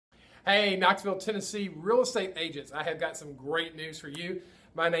Hey, Knoxville, Tennessee real estate agents, I have got some great news for you.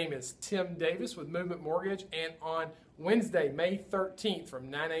 My name is Tim Davis with Movement Mortgage, and on Wednesday, May 13th from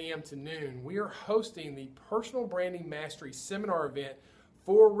 9 a.m. to noon, we are hosting the Personal Branding Mastery Seminar event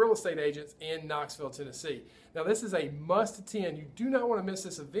for real estate agents in Knoxville, Tennessee. Now, this is a must attend. You do not want to miss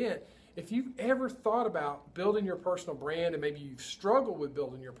this event. If you've ever thought about building your personal brand and maybe you've struggled with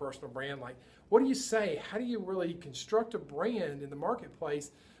building your personal brand, like what do you say? How do you really construct a brand in the marketplace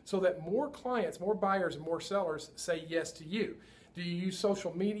so that more clients, more buyers, and more sellers say yes to you? Do you use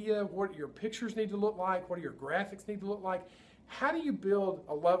social media? What do your pictures need to look like? What do your graphics need to look like? How do you build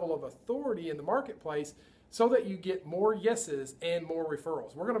a level of authority in the marketplace so that you get more yeses and more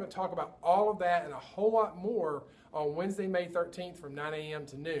referrals? We're going to talk about all of that and a whole lot more on Wednesday, May 13th from 9 a.m.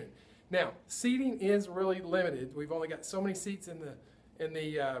 to noon. Now, seating is really limited. We've only got so many seats in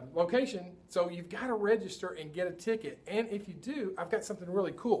the location, so you've got to register and get a ticket. And if you do, I've got something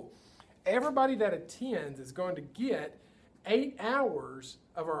really cool. Everybody that attends is going to get 8 hours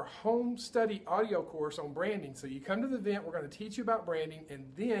of our home study audio course on branding. So you come to the event, we're going to teach you about branding, and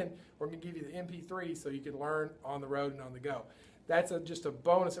then we're going to give you the MP3 so you can learn on the road and on the go. That's just a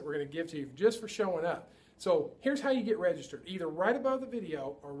bonus that we're going to give to you just for showing up. So here's how you get registered. Either right above the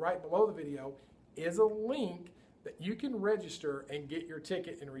video or right below the video is a link that you can register and get your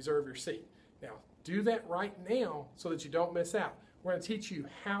ticket and reserve your seat. Now, do that right now so that you don't miss out. We're going to teach you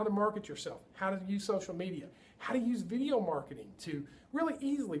how to market yourself, how to use social media, how to use video marketing to really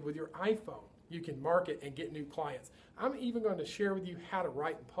easily with your iPhone. You can market and get new clients. I'm even going to share with you how to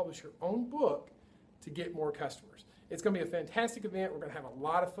write and publish your own book to get more customers. It's going to be a fantastic event. We're going to have a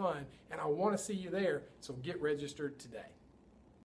lot of fun, and I want to see you there, so get registered today.